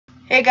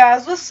Hey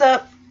guys, what's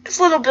up? It's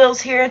Little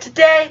Bills here, and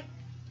today,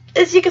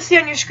 as you can see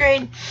on your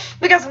screen,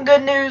 we got some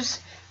good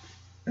news.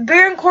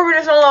 Baron Corbin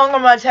is no longer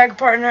my tag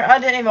partner. I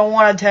didn't even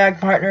want a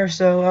tag partner,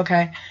 so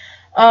okay.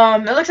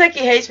 It looks like he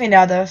hates me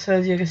now, though, so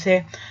as you can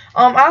see.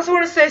 I also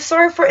want to say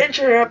sorry for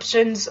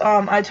interruptions.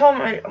 I told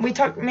me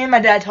and my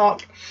dad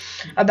talked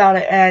about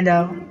it, and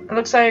it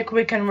looks like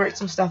we can work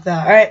some stuff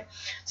out. Alright,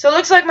 so it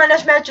looks like my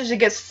next match is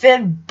against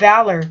Finn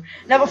Balor.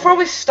 Now, before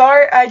we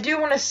start, I do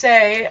want to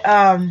say,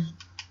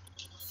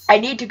 I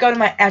need to go to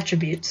my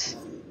attributes.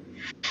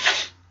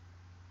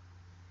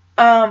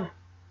 Alright,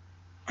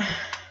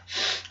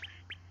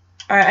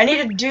 I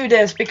need to do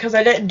this because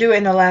I didn't do it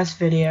in the last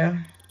video.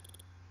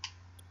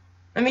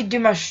 Let me do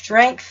my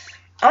strength.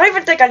 I don't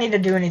even think I need to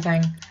do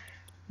anything.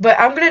 But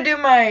I'm gonna do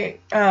my,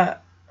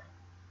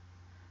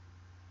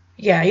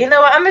 yeah, you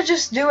know what? I'm gonna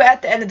just do it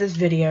at the end of this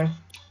video.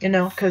 You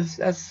know, because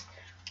that's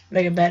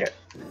make it better.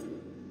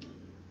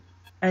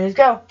 And let's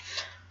go.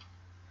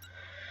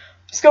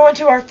 Let's go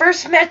into our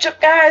first matchup,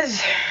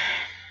 guys.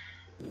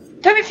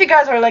 Tell me if you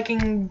guys are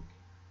liking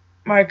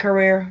my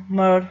career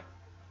mode.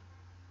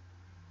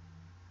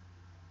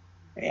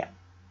 Yeah.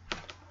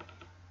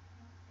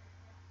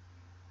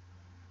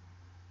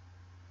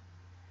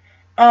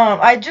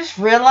 I just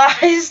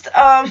realized,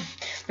 the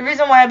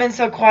reason why I've been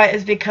so quiet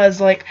is because,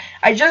 like,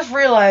 I just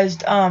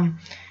realized, the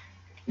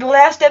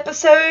last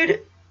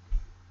episode,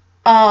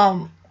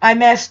 I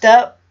messed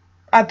up.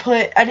 I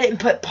didn't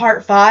put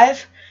part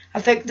 5. I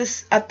think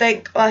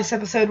last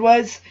episode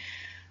was.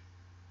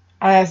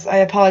 I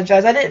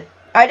apologize. I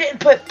didn't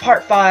put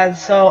part 5,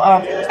 so,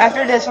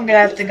 after this, I'm gonna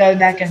have to go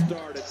back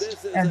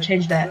and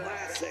change that.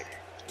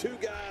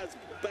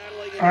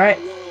 Alright,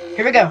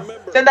 here we go.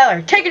 Finn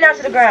Balor, take it down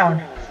to the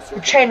ground. We're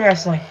chain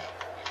wrestling.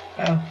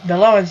 Oh,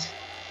 Bill Owens.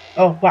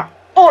 Oh, wow.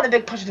 Oh, and a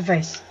big punch to the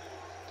face.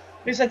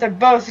 Looks like they're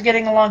both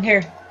getting along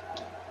here.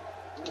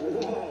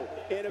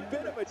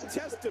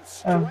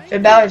 Oh,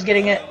 Finn Balor's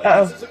getting it.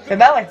 Uh-oh. Finn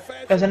Balor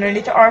goes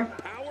underneath the arm.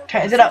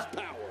 Tightens it up.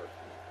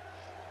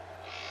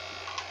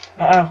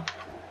 Uh-oh.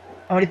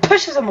 Oh, and he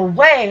pushes him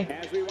away.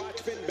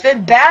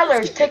 Finn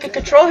Balor's taking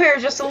control here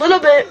just a little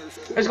bit.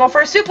 He's going for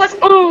a suplex.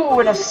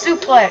 Ooh, and a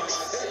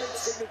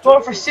suplex.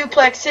 Going for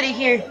Suplex City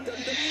here.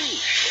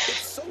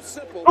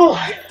 Oh,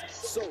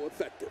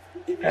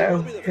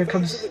 here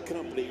comes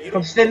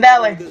Finn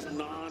Balor.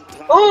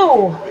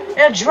 Oh,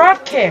 and a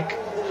drop kick.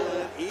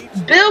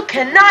 Bill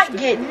cannot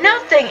get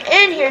nothing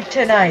in here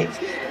tonight.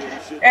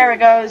 There it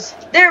goes.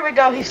 There we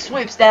go. He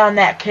sweeps down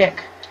that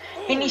kick.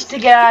 He needs to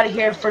get out of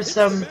here for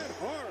some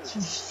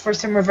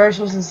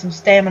reversals and some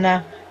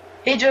stamina.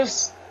 He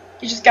just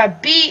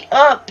got beat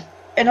up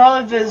in all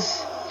of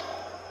his.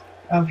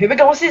 Oh, here we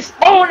go. What's this?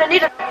 Oh, and I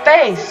need a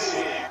face.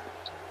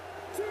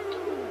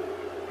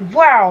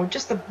 Wow,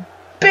 just a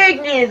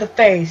big knee to the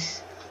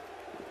face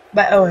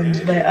by Owens,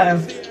 but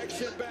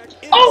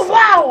oh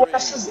wow!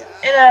 This is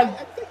in a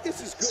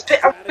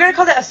I'm gonna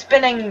call that a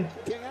spinning.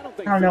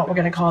 I don't know what we're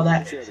gonna call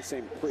that.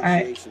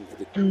 Alright,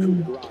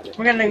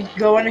 we're gonna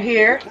go under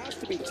here,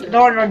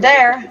 go under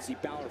there.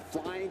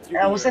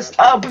 What's this?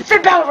 Oh, but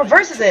Finn Balor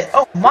reverses it.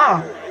 Oh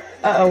my!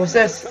 What's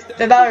this?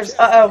 Finn Balor's.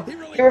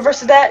 He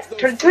reverses that.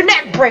 Turned into a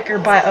neck breaker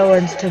by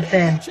Owens to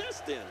Finn.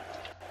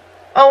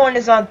 Owen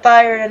is on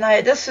fire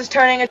tonight. This is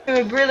turning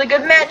into a really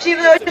good match,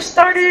 even though it just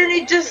started and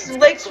he just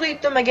leg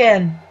sweeped him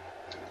again.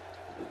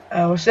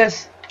 Oh, what's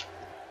this?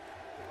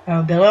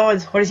 Oh, Bill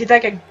Owens. What is he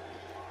thinking?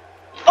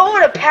 Oh,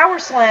 and a power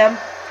slam.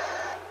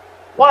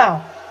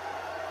 Wow.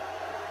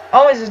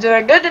 Owens is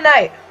doing good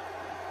tonight.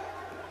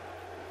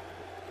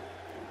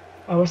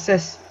 Oh, what's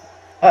this?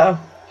 Uh-oh.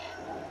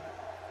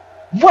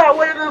 Wow,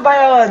 what a move by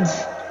Owens.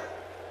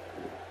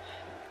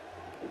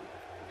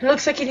 It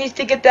looks like he needs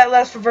to get that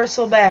last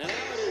reversal back.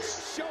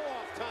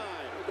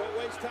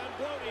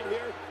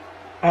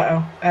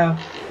 Uh-oh. Oh.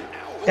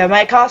 That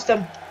might cost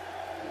him.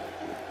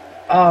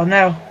 Oh,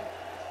 no.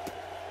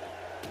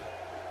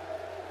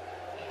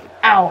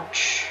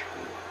 Ouch.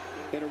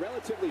 In a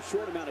relatively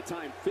short amount of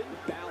time, Finn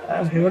Balor.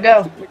 Oh, here we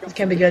go. This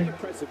can be good.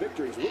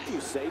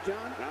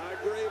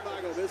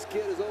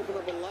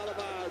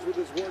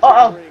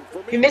 Uh-oh.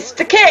 He missed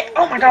the kick.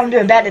 Oh, my God, I'm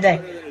doing bad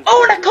today.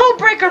 Oh, and a code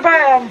breaker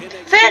by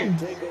Finn.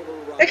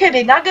 That can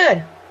be not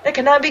good. That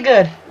cannot be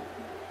good.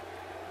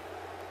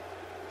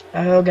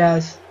 Oh,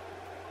 guys.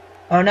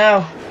 Oh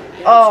no.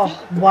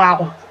 Oh,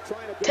 wow.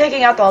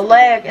 Taking out the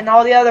leg and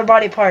all the other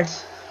body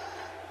parts.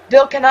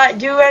 Bill cannot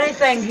do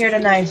anything here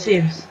tonight, it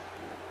seems.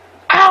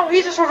 Ow,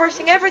 he's just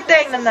reversing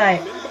everything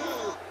tonight.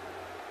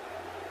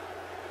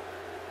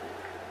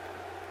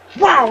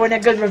 Wow, and a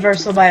good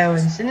reversal by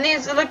Owens. And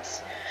it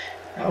looks.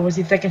 Oh, what's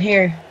he thinking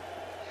here?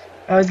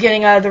 Oh, he's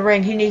getting out of the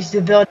ring. He needs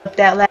to build up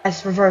that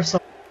last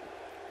reversal.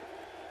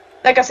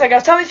 Like I said,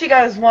 guys, tell me if you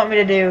guys want me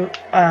to do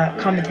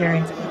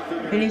commentary.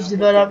 He needs to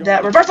build up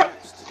that reversal.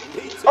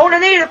 Oh, and a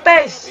knee to the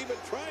face!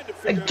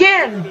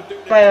 Again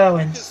by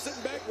Owens.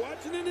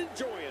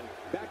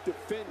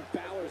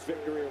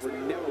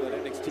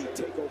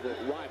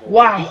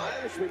 Wow.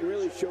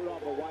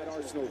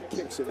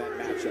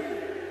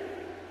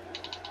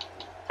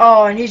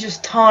 Oh, and he's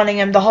just taunting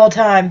him the whole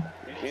time.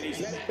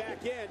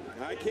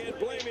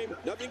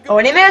 Oh,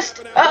 and he missed.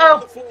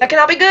 Uh-oh. That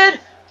cannot be good.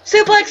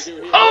 Suplex.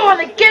 Oh,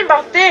 and again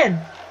by Finn.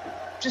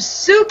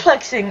 Just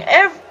suplexing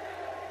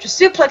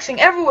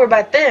everywhere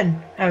by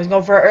Finn. I was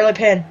going for an early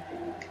pin.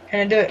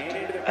 Can I do it?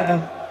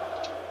 Uh-oh.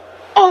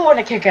 Oh, and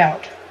a kick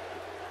out.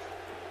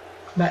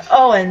 By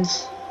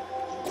Owens.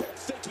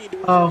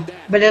 Oh,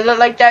 but it looked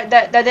like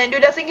that didn't do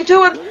nothing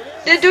to him.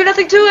 Didn't do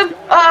nothing to him.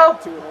 Uh-oh.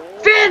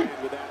 Finn.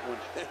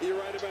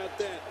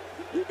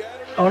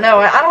 Oh, no.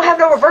 I don't have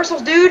no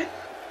reversals, dude.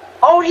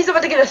 Oh, he's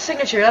about to get a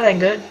signature. That ain't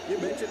good.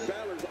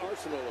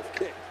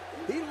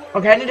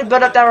 Okay, I need to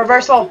build up that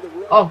reversal.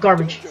 Oh,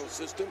 garbage.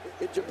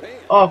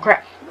 Oh,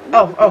 crap.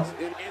 Oh.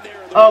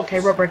 Okay,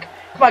 rope break.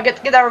 Come on,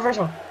 get that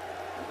reversal.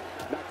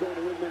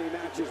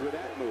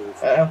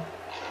 Uh-oh.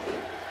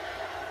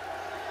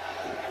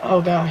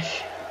 Oh,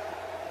 gosh.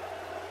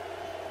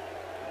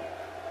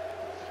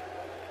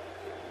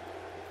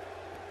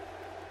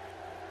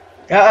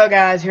 Uh-oh,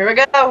 guys. Here we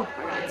go.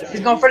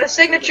 He's going for the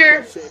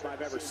signature.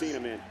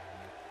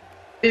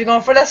 He's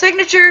going for the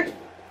signature.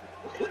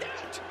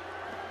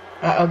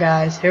 Uh-oh,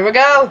 guys. Here we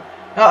go.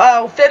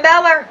 Uh-oh. Finn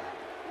Balor.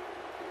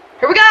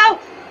 Here we go.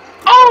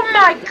 Oh,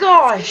 my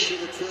gosh.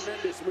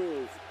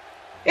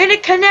 And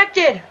it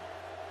connected.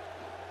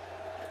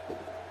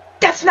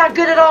 That's not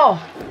good at all.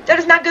 That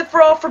is not good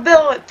for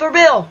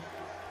Bill.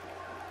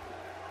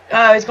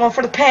 Oh, he's going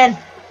for the pin.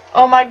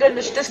 Oh, my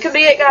goodness. This could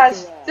be it,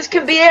 guys. This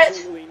could be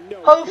it.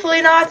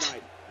 Hopefully not.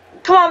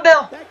 Come on,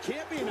 Bill.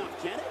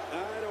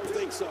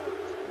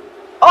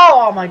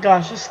 Oh, my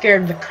gosh. This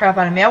scared the crap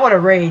out of me. I would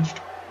have raged.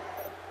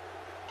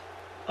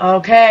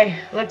 Okay,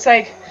 looks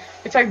like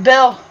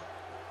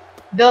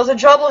Bill's in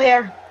trouble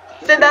here.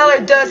 Finn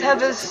Balor does have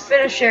his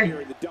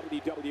finisher.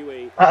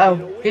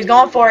 Uh-oh, he's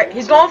going for it.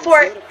 He's going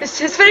for it.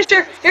 His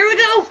finisher. Here we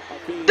go.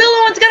 Bill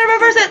Owens got to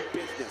reverse it.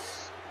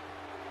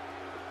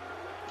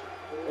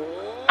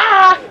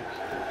 Ah!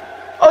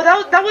 Oh,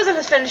 that wasn't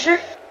his finisher.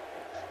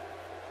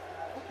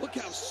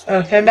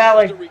 Finn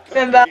Balor.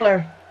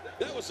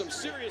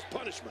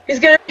 He's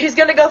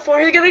gonna go for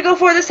it. He's gonna go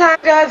for it this time,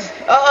 guys.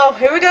 Uh-oh,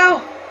 here we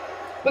go.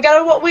 We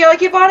gotta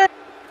keep on it.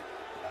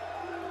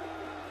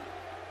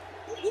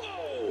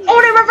 Oh,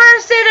 and he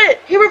reversed it!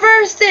 He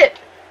reversed it!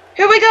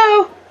 Here we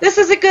go! This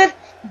isn't good.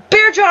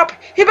 Bear drop!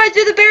 He might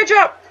do the bear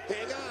drop!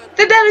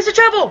 Finn Balor's in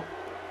trouble!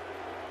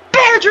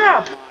 Bear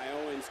drop!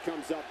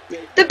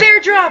 The bear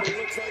drop!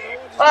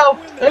 Oh,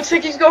 looks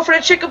like he's going for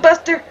the chicken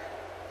buster.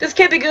 This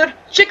can't be good.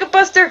 Chicken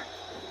buster!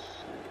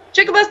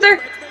 Chicken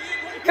buster!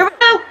 Here we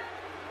go!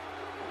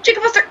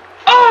 Chicken buster!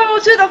 Oh,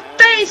 to the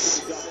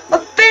face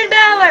of Finn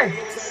Balor!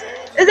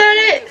 Is that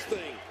it?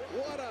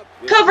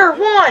 Cover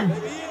 1,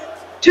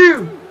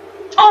 2.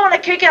 Oh, and a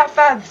kick out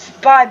by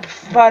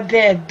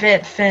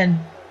bit Finn.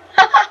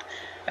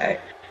 Alright.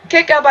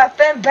 Kick out by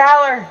Finn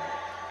Balor.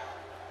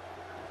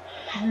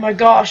 Oh my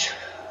gosh.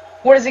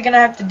 What is he gonna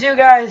have to do,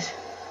 guys?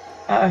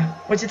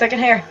 What's he thinking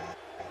here?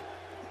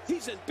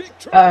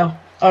 Oh,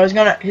 he's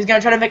gonna try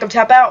to make him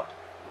tap out.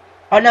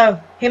 Oh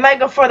no, he might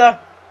go for the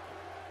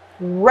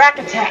rack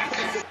attack.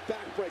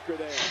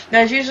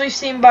 Now it's usually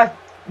seen by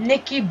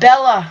Nikki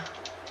Bella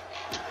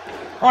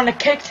on a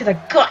kick to the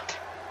gut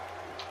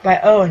by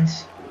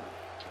Owens.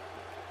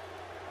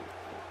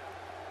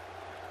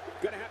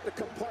 Gonna have to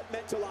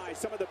compartmentalize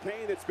some of the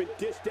pain that's been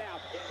dished out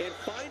and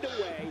find a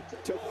way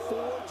to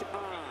forge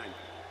on.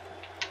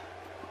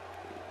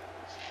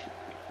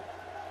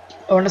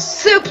 Oh, and a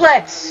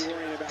suplex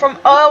from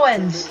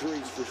Owens.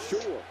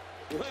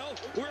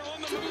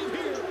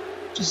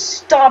 Just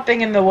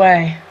stomping in the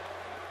way.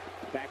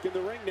 Back in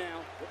the ring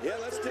now. Yeah,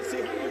 let's just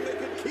see how long they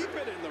can keep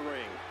it in the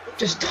ring.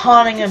 Just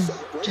taunting him.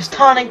 Just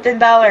taunting Finn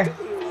Balor.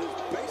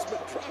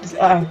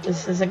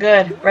 This isn't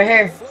good. Right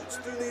here.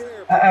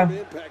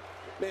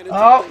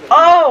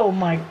 Oh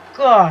my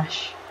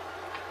gosh.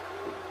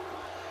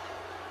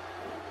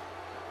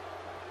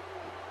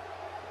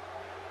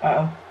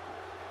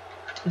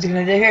 What's he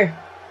gonna do here?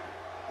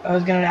 I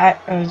was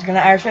gonna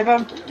Irish whip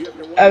him.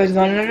 I was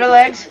going under the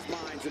legs.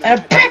 And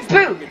a big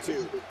boot!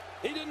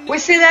 We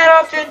see that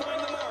often.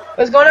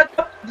 He's going up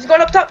top. He's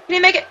going up top. Can he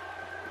make it?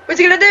 What's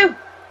he gonna do?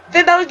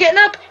 Finn Balor's getting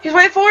up. He's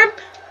waiting for him.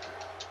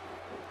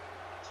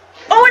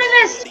 Oh, and he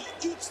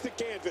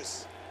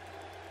missed!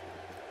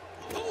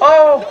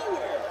 Oh!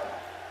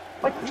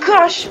 My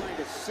gosh!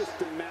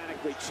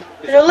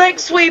 And a leg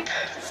sweep.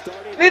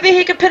 Maybe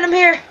he can pin him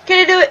here. Can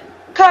he do it?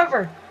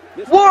 Cover.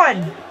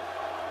 1,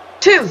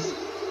 2.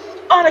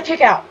 On a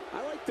kick out.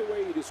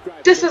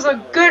 This is a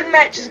good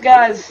match,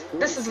 guys.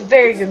 This is a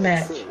very good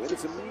match.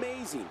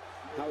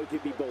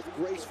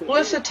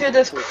 Listen to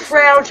this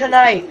crowd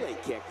tonight.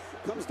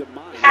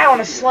 I want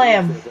to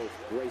slam.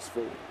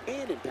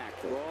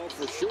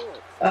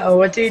 Uh-oh,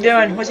 what's he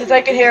doing? What's he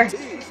thinking here?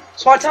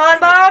 Swanton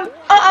bomb?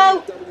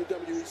 Uh-oh!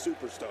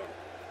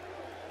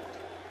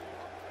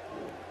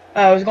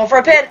 Oh, he's going for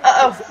a pin.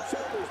 Uh-oh.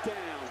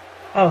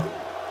 Oh.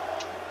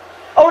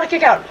 Oh, and a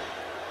kick out.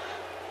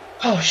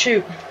 Oh,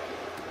 shoot.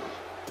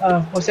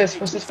 Oh, what's this?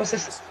 What's this? What's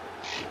this?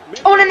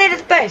 Oh, and I needed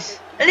the face.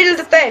 I needed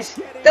the face.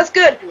 That's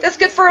good. That's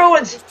good for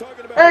Owens.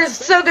 That is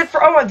so good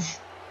for Owens.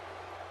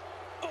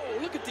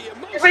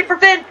 He's waiting for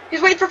Finn.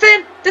 He's waiting for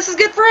Finn. This is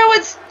good for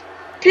Owens.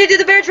 Can he do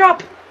the bear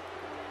drop?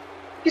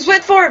 He's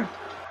waiting for him.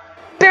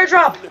 Bear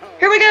drop.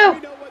 Here we go.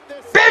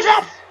 Bear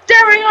drop.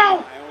 There we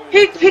go.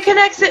 He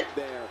connects it.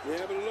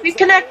 He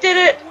connected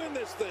it.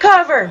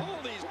 Cover.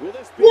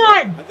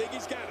 1,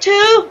 2.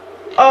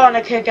 Oh, and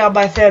a kick out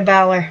by Finn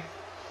Balor.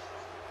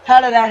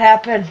 How did that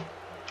happen?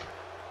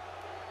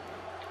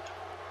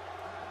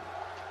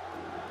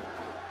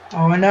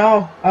 Oh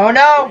no. Oh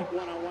no.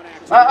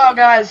 Uh-oh,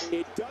 guys.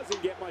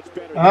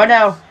 Oh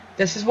no.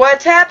 This is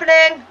what's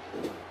happening.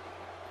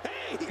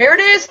 Here it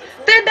is.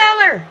 Finn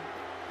Balor.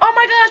 Oh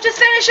my gosh, this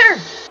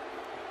finisher.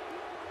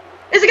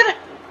 Is it gonna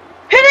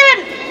hit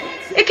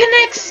it? It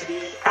connects.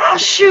 Oh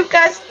shoot,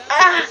 guys.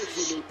 Ah,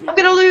 I'm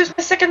gonna lose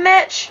my second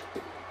match.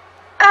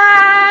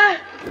 Ah.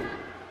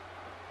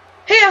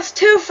 He has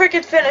 2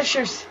 freaking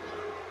finishers.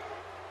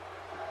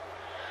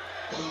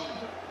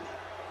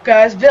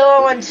 Guys, Bill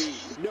Owens.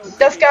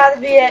 That's gotta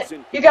be it.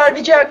 You gotta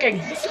be joking.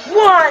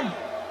 1,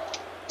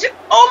 2.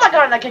 Oh my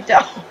god, and I kicked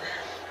out.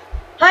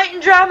 Height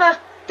and drama.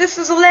 This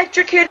is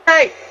electric here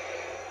tonight.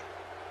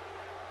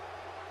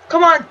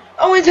 Come on.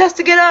 Owens has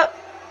to get up.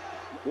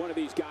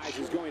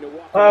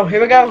 Oh, here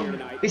we go.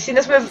 We've seen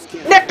this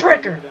move. Neck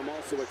breaker.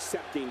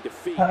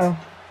 Uh-oh.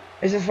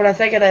 Is this what I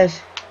think it is?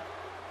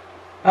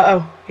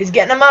 Uh-oh. He's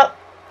getting him up.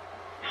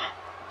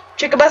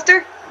 Chicken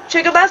Buster.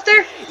 Chicken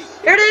Buster.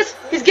 Here it is.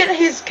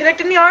 He's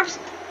connecting the arms.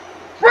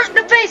 Right in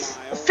the face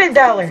of Finn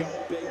Balor.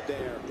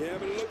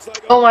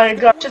 Oh my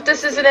gosh, if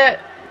this isn't it,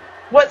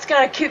 what's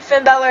gonna keep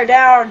Finn Balor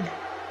down?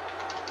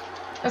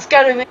 That's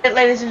gotta be it,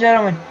 ladies and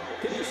gentlemen.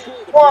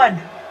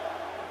 1,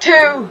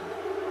 2,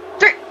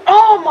 3.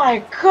 Oh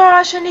my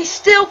gosh, and he's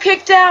still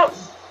kicked out.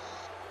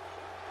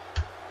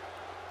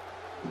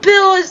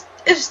 Bill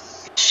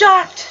is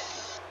shocked.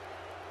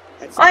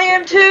 I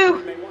am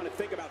too.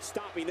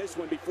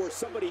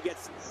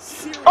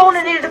 Oh, and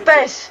I needed the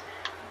face.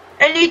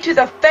 I need to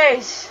the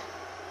face.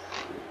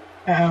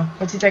 Uh-oh,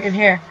 what's he taking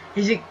here?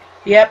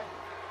 Yep.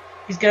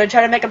 He's gonna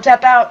try to make him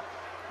tap out.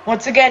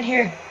 Once again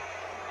here.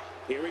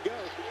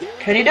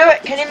 Can he do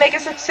it? Can he make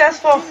it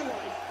successful?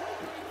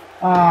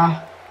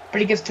 But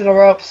he gets to the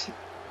ropes.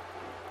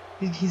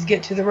 He's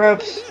getting to the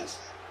ropes.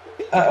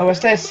 Uh-oh, what's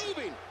this?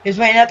 He's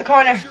waiting at the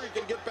corner.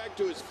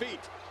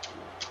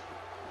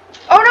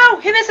 Oh no,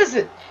 he misses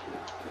it.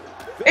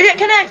 It didn't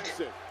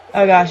connect.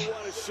 Oh gosh.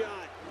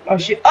 Oh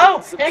shoot.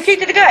 Oh, and a kick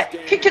to the gut.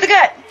 Kick to the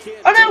gut.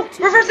 Oh no,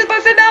 reverse it by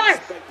Finn Balor.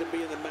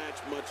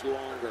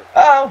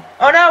 Uh-oh.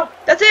 Oh no,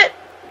 that's it.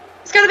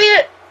 It's gotta be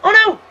it. Oh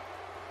no.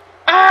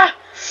 Ah.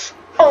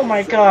 Oh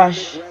my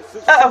gosh.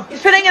 Uh-oh,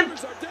 he's pinning him.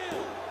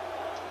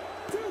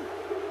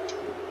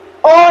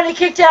 Oh, and he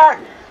kicked out.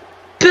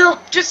 Bill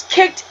just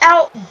kicked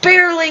out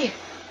barely.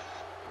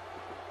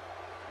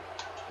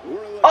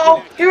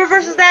 Oh, he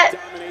reverses that.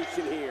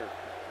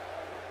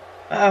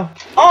 Uh-oh.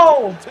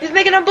 Oh, he's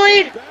making him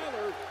bleed.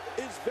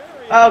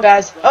 Oh,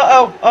 guys.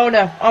 Uh-oh. Oh,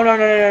 no. Oh, no,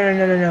 no, no, no,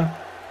 no, no, no.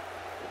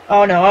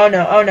 Oh, no, oh,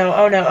 no, oh, no,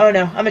 oh, no, oh,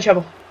 no. I'm in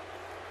trouble.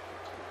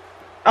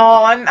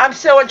 Oh, I'm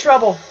so in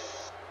trouble.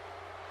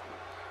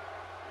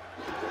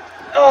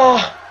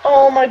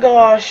 Oh my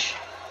gosh.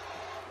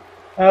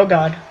 Oh,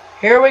 God.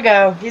 Here we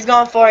go. He's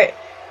going for it.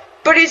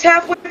 But he's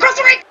halfway across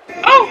the ring.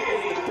 Oh!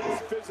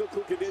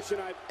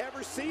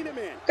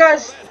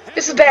 Guys,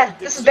 this is bad.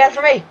 This is bad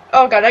for me.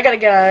 Oh, God. I gotta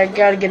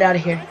get out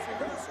of here.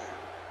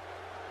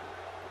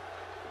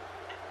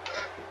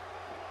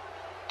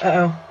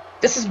 Uh-oh.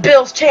 This is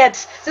Bill's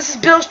chance. This is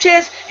Bill's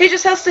chance. He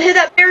just has to hit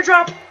that bear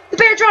drop. The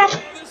bear drop.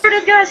 Here it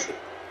is, guys.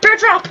 Bear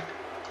drop.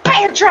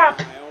 Bear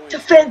drop to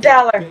Finn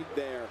Balor.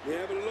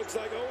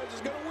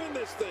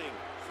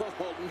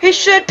 He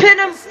should pin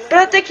him, but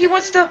I think he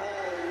wants to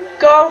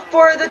go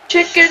for the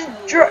chicken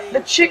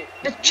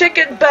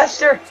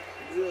buster.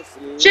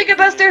 Chicken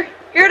buster.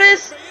 Here it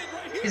is.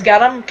 He's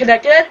got him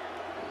connected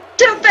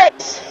to the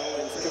face.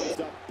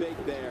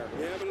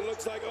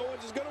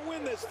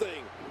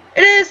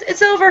 It is.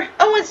 It's over.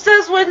 Owens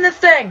does win this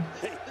thing.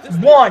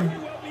 1,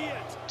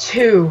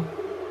 2,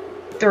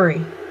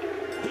 3.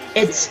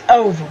 It's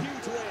over.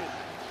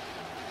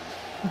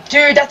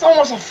 Dude, that's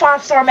almost a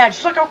 5-star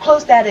match. Look how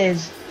close that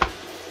is.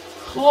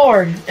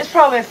 Lord, it's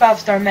probably a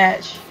 5-star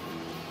match.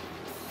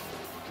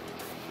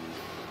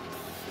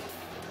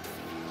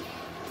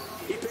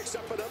 He picks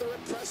up another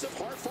impressive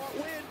hard-fought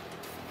win.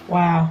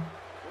 Wow.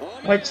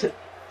 What's it?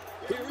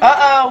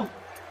 Uh-oh.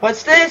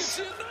 What's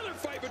this?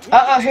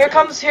 Uh-oh, here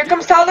comes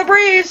Tyler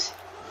Breeze.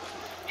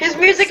 His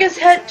music is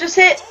just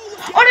hit.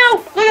 Oh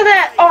no, look at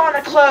that. Oh, on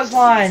a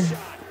clothesline.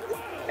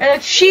 And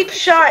a cheap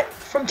shot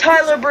from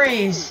Tyler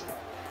Breeze.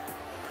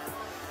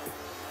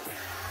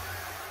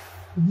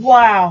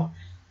 Wow.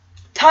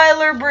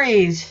 Tyler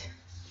Breeze.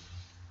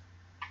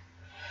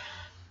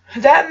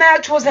 That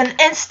match was an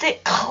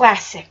instant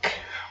classic.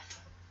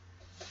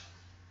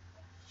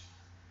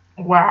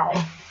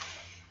 Wow.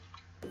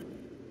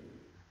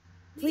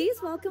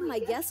 Please welcome my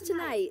guest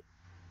tonight.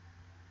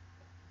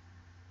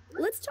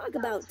 let's talk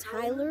about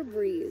Tyler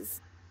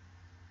Breeze.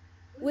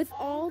 With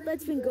all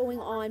that's been going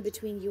on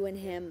between you and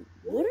him,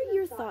 what are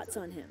your thoughts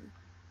on him?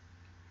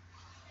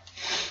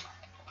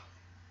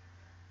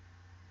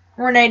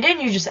 Renee,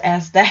 didn't you just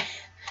ask that?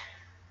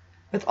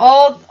 With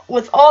all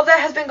that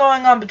has been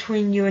going on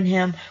between you and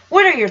him,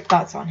 what are your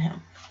thoughts on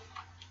him?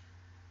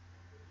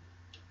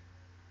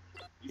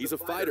 He's a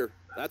fighter,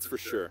 that's for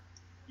sure.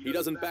 He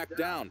doesn't back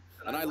down,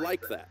 and I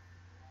like that.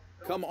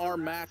 Come our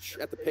match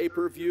at the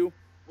pay-per-view,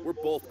 we're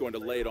both going to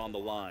lay it on the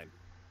line.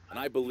 And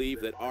I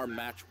believe that our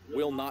match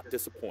will not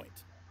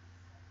disappoint.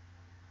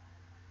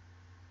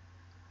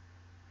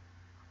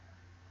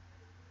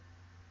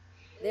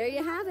 There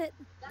you have it.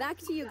 Back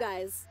to you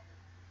guys.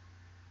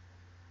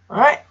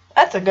 Alright,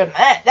 that's a good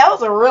match. That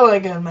was a really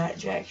good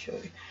match,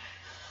 actually.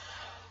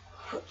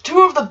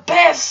 Two of the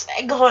best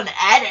going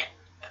at it.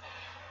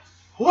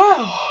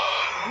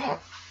 Wow.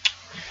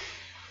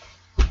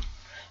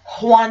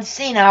 Juan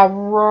Cena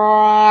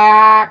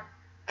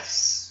rocks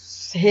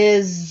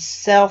his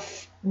self.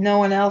 No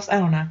one else. I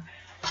don't know.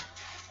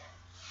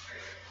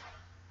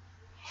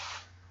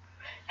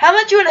 How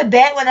much you want to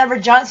bet whenever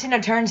John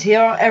Cena turns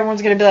heel,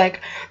 everyone's gonna be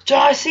like,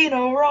 John Cena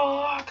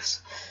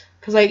rocks?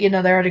 Because, like, you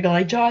know, they already go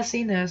like, John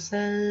Cena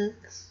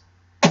sucks.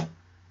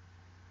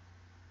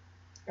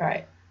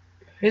 Alright.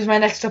 Who's my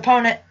next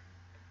opponent?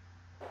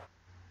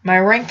 My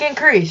rank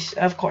increase,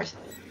 of course.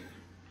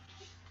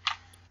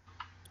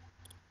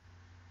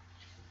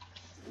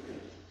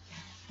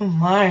 Oh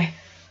my.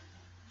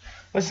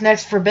 What's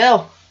next for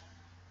Bill?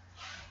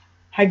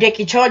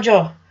 Hideki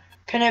Chojo.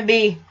 Can it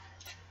be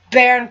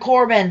Baron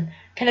Corbin?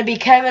 Can it be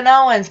Kevin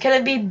Owens? Can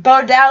it be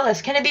Bo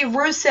Dallas? Can it be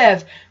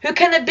Rusev? Who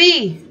can it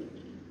be?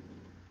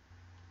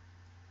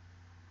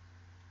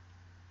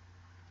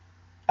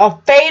 A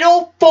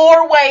fatal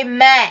 4-way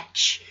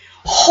match.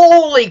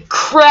 Holy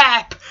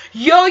crap.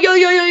 Yo.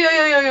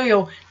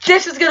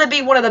 This is going to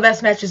be one of the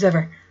best matches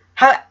ever.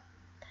 And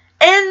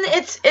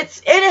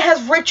it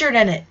has Richard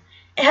in it.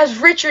 It has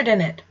Richard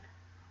in it.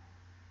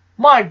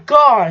 My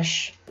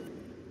gosh.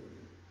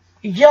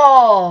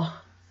 Yo.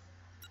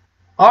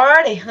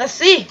 Alrighty, let's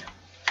see.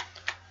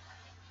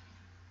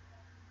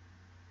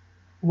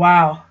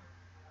 Wow.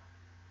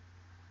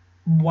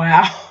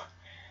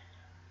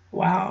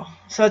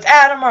 So it's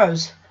Adam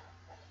Rose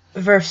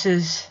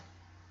versus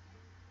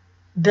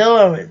Bill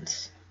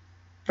Owens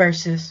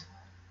versus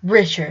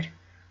Richard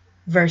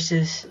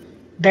versus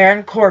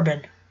Baron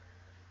Corbin.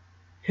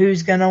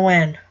 Who's gonna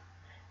win?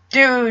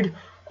 Dude,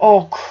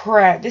 oh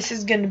crap. This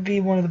is gonna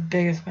be one of the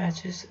biggest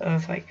matches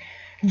of, like,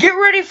 get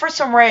ready for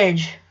some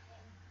rage.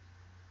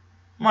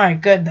 My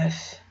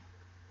goodness.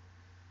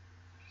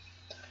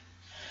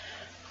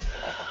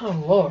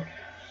 Oh Lord.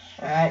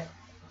 Alright.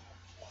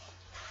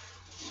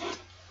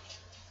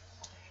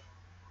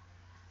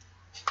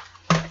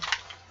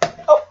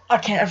 Oh, I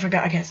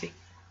forgot, I can't see.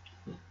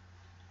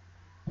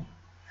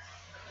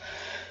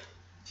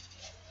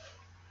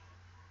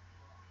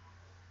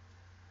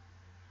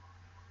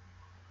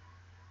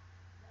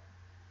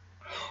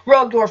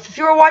 Rogue Dwarf, if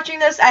you were watching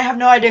this, I have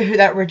no idea who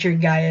that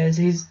Richard guy is.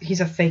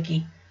 He's a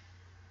fakie.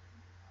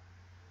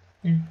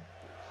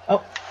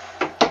 Oh.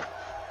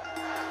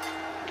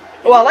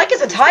 Oh, I like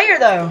his attire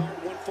though.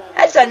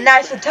 That's a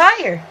nice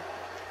attire.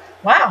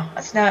 Wow,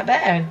 that's not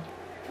bad.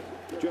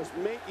 Just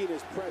making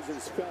his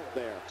presence felt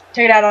there.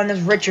 Take it out on this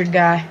Richard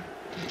guy.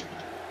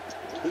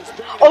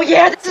 Oh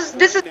yeah,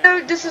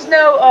 this is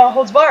no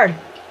holds barred.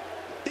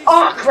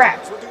 Oh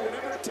crap.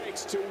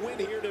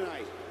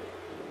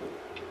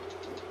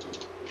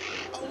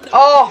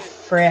 Oh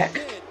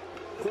frick.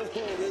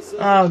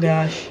 Oh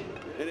gosh.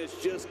 And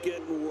it's just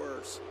getting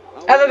worse.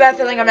 I have a bad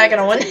feeling I'm not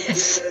gonna win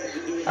this.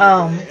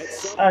 Oh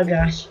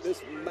gosh.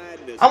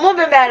 I'm a little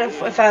bit mad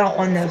if I don't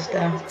win this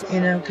though,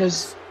 you know,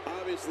 because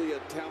obviously a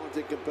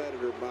talented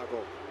competitor,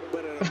 Michael.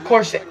 Of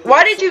course.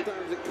 Why did you,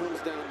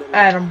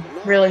 Adam?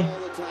 Really?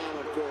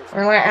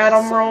 Or like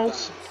Adam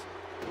rolls?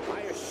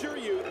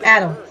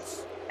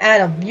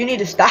 Adam, you need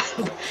to stop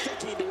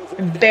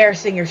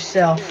embarrassing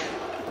yourself.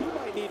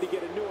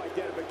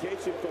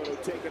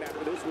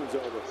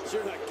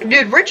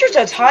 Dude, Richard's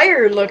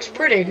attire looks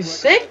pretty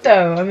sick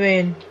though. I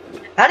mean,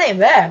 that ain't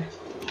bad.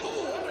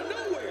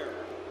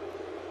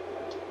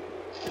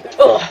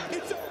 Ugh.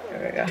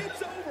 There we go.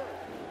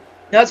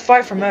 Now let's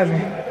fight from over.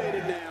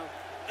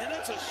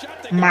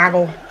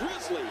 Maggle.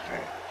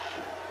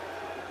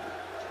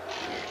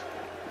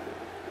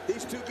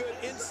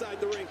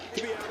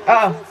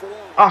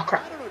 Oh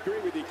crap.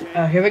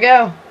 Oh, here we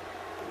go.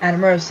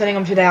 Adam Rose sending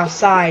him to the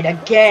outside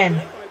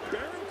again.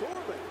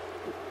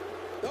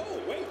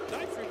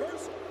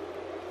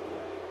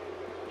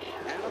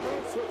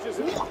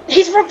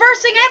 He's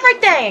reversing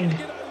everything.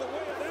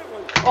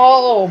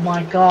 Oh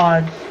my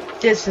god.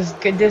 This is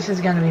good. This is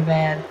gonna be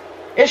bad.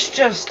 It's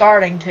just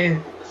starting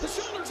too.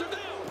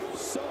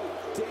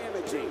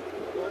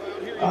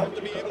 Oh,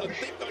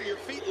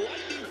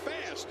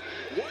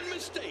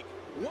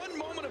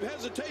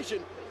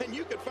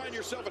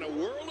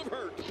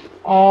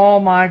 oh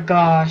my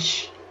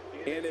gosh.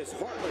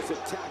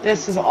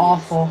 This is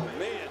awful.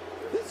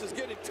 This is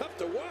getting tough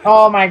to watch.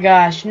 Oh my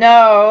gosh,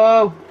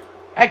 no!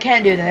 I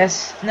can't do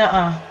this.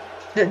 Nuh-uh.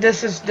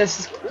 This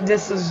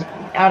is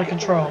out of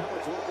control.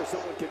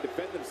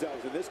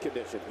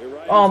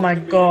 Oh my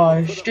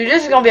gosh, dude,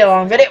 this is gonna be a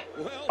long video.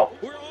 Oh.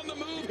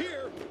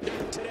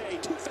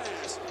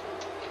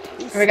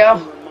 Here we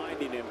go.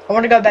 I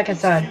want to go back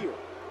inside.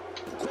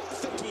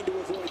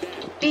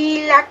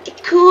 Be like the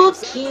cool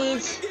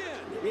kids.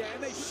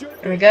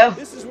 There we go.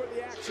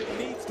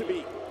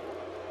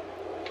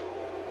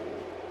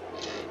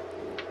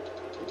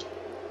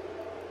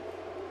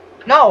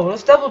 No,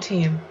 let's double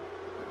team.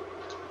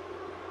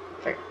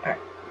 Alright.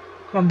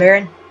 Come on,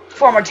 Baron.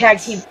 Former tag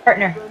team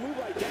partner. For a move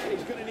like that,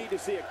 he's going to need to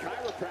see a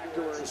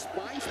chiropractor or a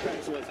spine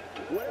specialist.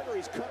 Whatever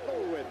he's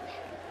comfortable with.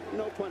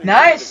 No pun intended,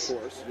 Nice. of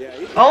course. Yeah,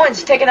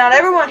 Owens taking out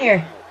everyone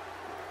here.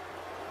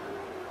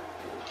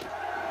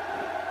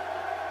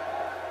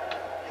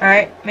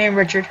 Alright, me and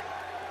Richard.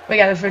 We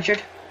got this,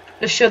 Richard.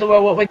 Let's show the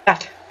world what we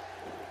got.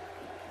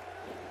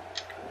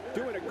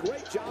 Doing a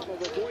great job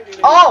of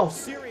avoiding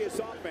serious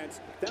offense.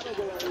 That'll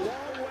go a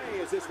long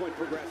way as this one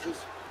progresses.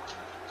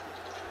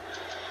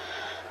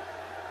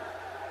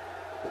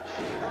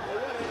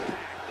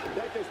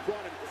 That just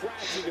brought him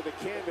crashing to the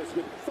canvas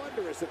with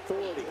thunderous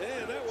authority.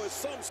 Man, that was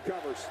some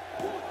covers.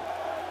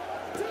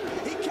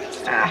 He catches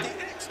with the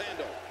axe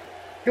handle.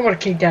 You would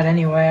have kicked out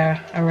anyway,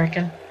 I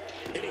reckon.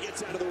 And he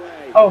gets out of the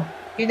way. Oh,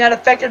 he's not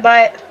affected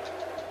by it.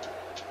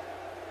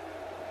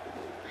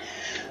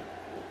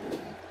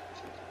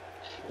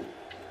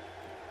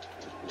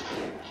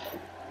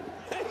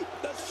 Hey,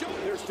 the show.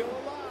 They're still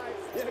alive.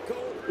 Yeah, Cole,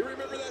 you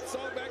remember that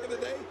song back in the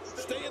day?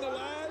 Staying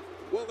Alive?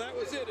 Well, that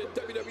was it in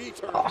WWE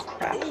terms. Oh,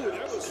 crap. Ooh,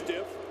 that was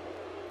stiff.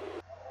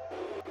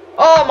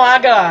 Oh my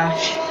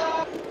gosh.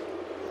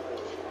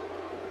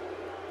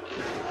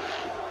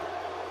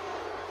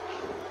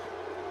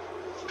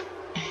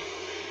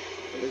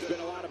 There's been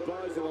a lot of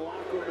buzz in the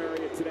locker room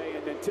area today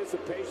in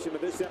anticipation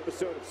of this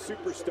episode of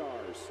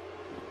Superstars.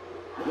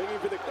 Looking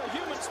for the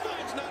human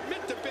spine's not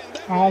meant to bend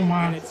that Oh way.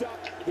 my. And it's up.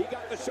 He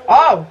got the shoulder.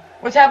 Oh,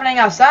 what's happening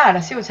outside?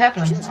 I see what's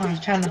happening. Just Oh, I was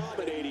a trying to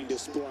dominating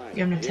display. get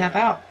him to tap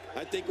out.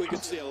 I think we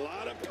could see a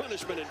lot of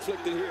punishment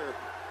inflicted here.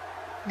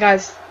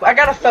 Guys, I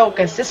gotta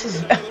focus. This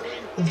is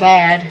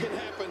bad. Can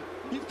happen.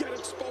 You've got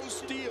exposed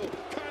steel,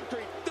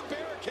 concrete, the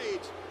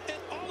barricades, and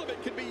all of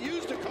it can be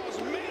used to cause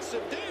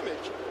massive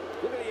damage.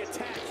 Look at the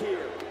attack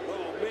here.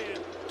 Oh man,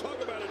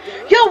 talk about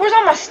a Yo, where's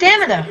all my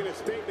stamina?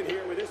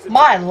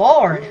 My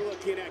lord. We're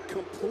looking at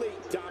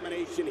complete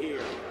domination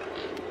here.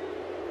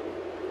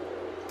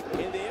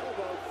 And the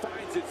elbow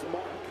finds its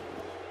mark.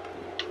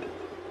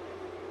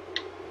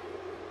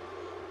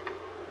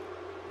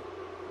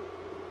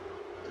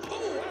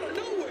 Oh, out of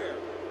nowhere.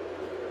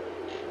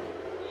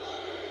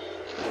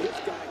 This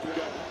guy can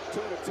go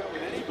toe-to-toe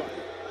with anybody.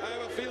 I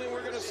have a feeling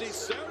we're going to see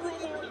several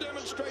more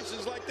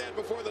demonstrations like that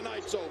before the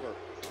night's over.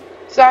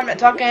 Sorry, I'm not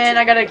talking.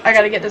 I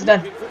gotta get this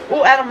done.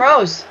 Oh, Adam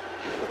Rose.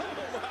 Oh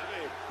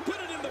my! Put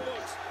it in the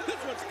books. This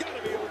one's got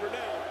to be over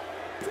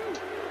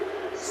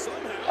now.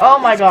 Somehow. Oh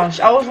my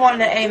gosh, I was wanting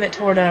to aim it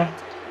toward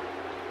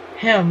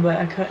him, but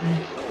I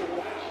couldn't.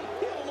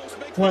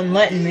 Wasn't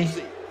letting me.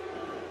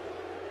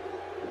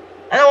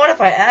 I don't know what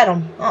if I add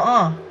him.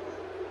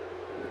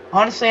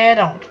 Honestly, I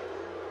don't.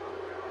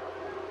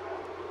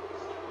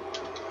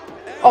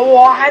 Oh,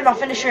 well, I had my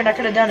finisher and I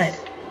could have done it.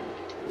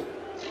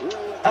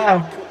 Uh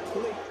oh.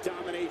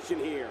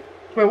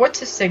 Wait, what's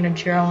his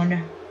signature? I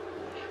wonder.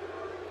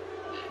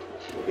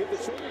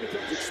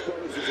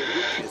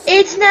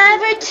 It's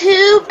never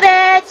too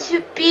bad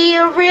to be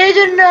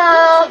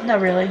original.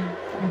 Not really.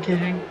 I'm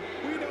kidding.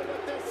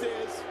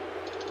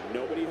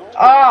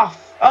 Oh,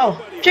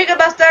 Chicken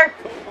Buster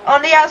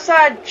on the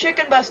outside.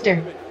 Chicken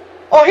Buster.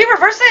 Oh, he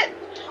reversed it.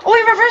 Oh,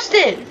 he reversed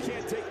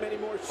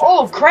it.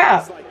 Oh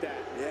crap.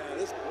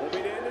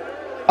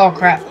 Oh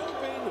crap.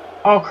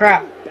 Oh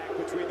crap.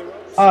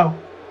 Oh.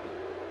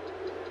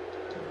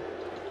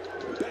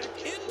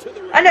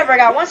 I never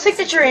got one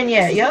signature in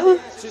yet, yo.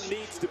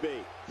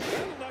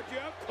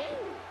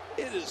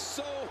 It is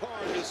so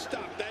hard to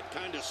stop that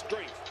kind of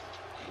strength.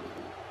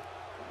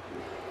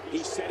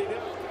 He's setting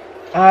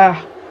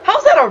up.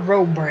 How's that a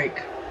road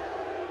break?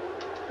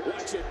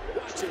 Watch it,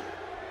 watch it.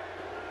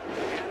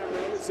 Adam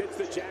Rose hits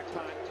the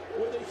jackpot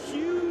with a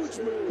huge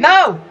move.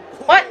 No!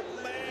 What?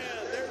 Oh, man,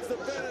 there's the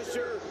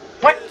finisher.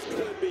 What? This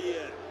could be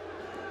it.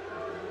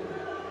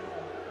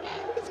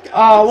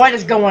 Oh, what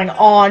is going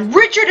on?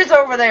 Richard is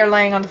over there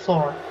laying on the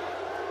floor.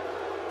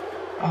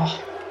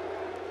 Oh.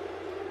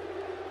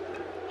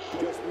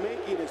 Just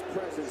making his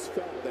presence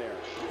felt there.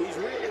 He's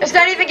really It's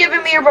not even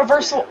giving me a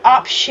reversal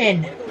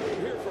option. here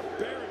from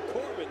Baron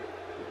Corbin.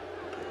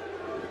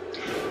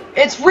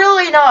 It's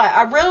really not.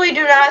 I really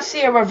do not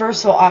see a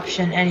reversal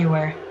option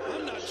anywhere.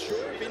 I'm not sure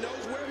if he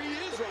knows where he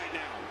is right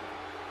now.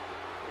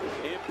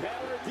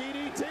 Impaler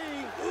DDT.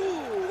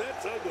 Ooh,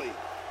 that's ugly.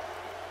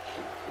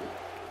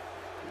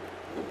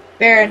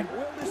 Baron,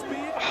 Will this be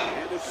it?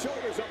 And the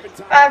shoulder's up in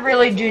time. I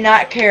really do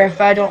not care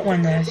if I don't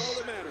win this.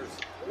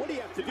 What do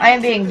you have to do? I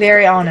am being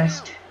very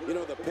honest. You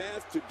know, the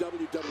path to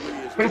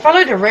WWE is But if I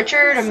lose to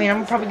Richard, I mean,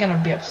 I'm probably gonna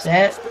be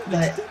upset.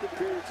 But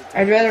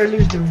I'd rather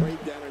lose to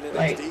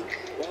like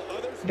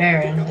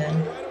Baron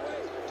than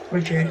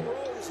Richard.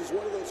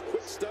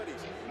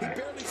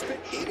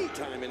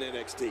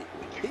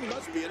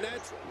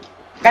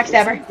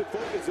 Backstabber.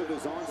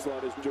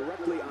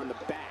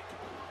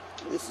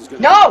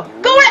 No!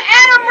 Go to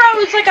Adam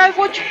Rose like I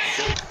want you.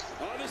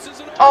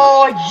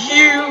 Oh,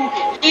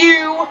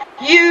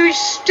 you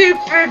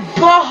stupid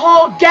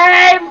butthole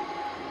game!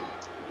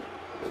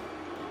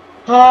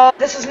 Oh,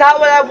 this is not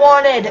what I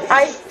wanted.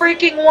 I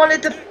freaking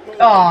wanted to.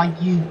 Oh,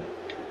 you.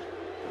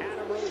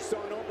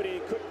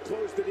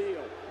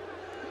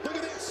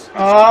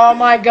 Oh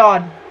my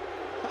God. How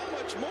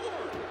much more?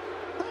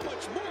 How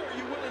much more are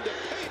you willing to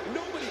pay?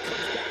 Nobody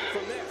comes back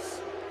from this.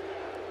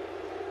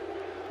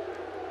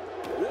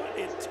 What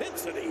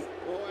intensity.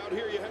 Oh, out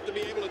here you have to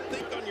be able to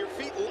think on your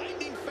feet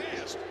lightning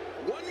fast.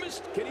 One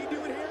mistake. Can he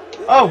do it here?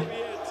 Oh.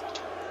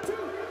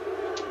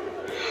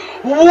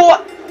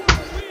 What?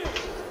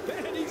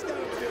 Man, he's got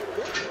to feel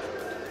great.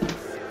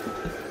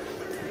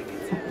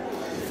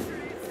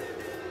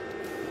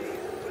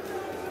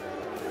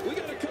 We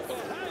got a couple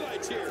of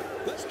highlights here.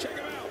 Let's check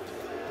them out.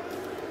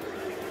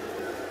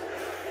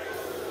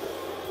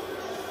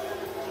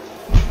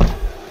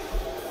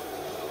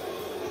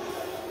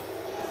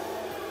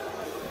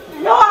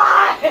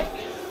 Why?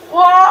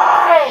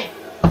 Why?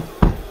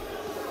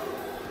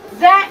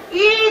 That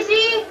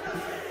easy?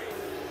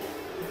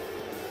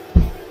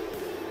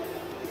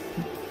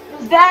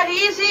 Was that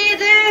easy,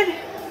 dude?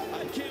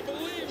 I can't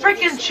believe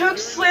Freaking choke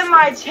slam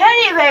my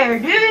teddy bear,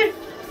 dude.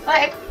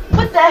 Like,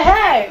 what the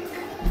heck?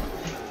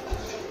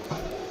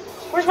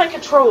 Where's my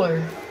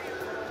controller?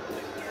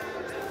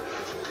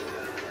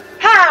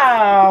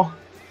 How?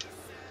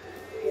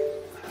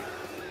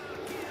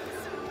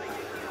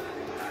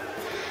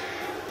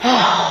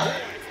 that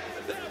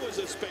was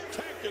a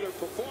spectacular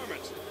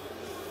performance.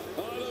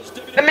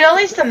 I mean, at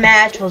least the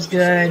match was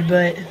good,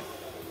 but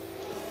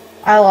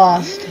I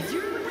lost.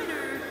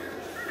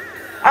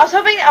 I was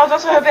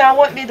also hoping I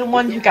wouldn't be the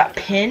one who got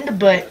pinned,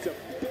 but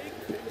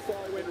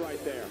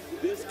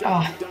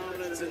oh.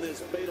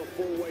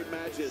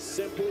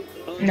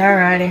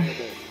 Alrighty.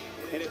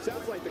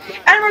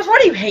 Animals, why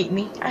do you hate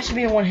me? I should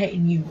be the one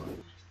hating you.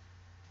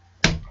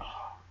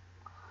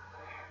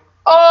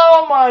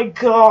 Oh my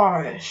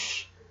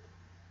gosh.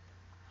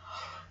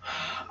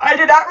 I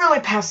did not really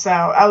pass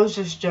out. I was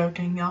just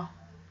joking, y'all.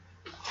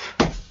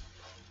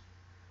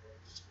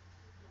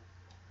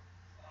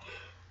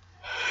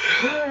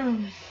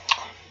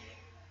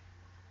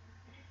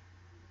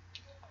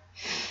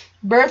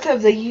 Birth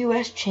of the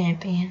U.S.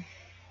 champion.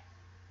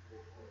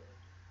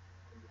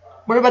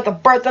 What about the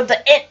birth of the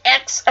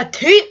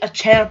NXT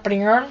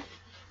champion?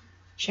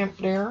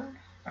 Champion.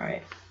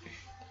 Alright.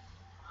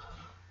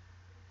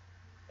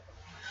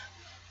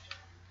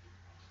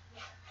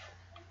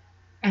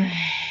 Alright,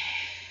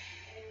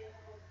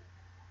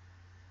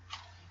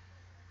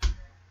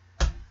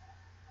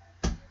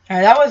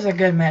 that was a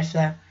good match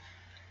though.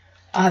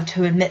 I have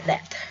to admit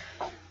that.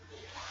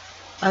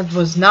 That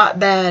was not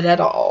bad at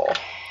all.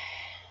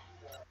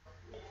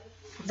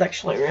 It was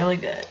actually really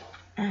good.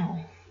 Oh.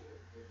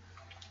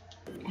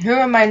 Who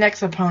am my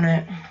next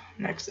opponent?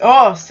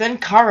 Oh, Sin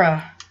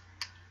Cara.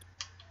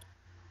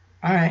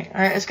 Alright,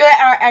 let's go to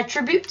our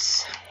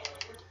attributes.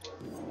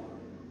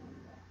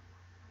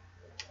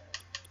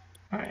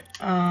 Alright,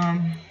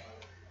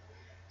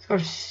 let's go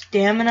to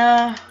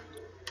stamina,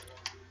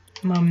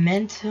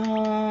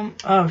 momentum.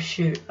 Oh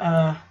shoot.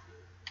 Okay.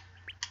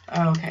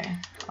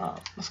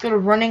 Let's go to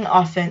running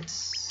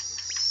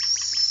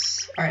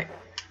offense. Alright.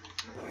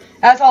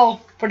 That's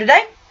all for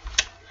today.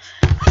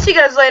 I'll see you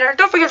guys later.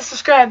 Don't forget to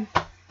subscribe.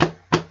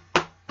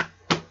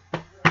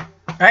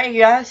 Alright,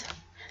 you guys.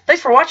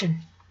 Thanks for watching.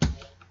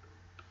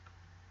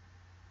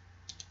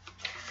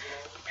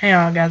 Hang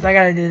on, guys. I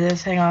gotta do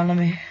this. Hang on, let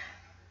me.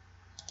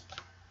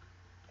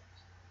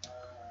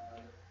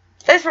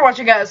 Thanks for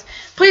watching, guys.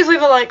 Please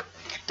leave a like.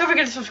 Don't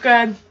forget to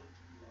subscribe.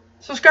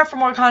 Subscribe for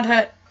more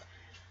content.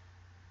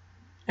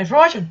 Thanks for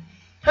watching.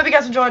 Hope you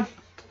guys enjoyed.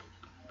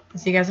 I'll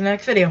see you guys in the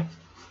next video.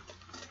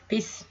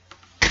 Peace.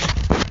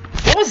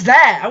 What was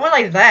that? I went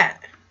like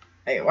that.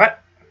 Wait,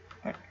 what?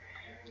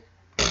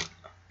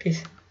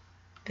 Peace.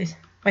 Peace.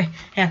 Wait,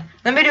 hang on.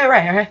 Let me do it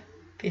right, okay?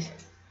 Peace.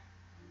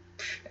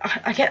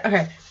 I can't,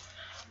 okay.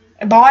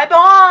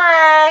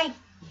 Bye-bye!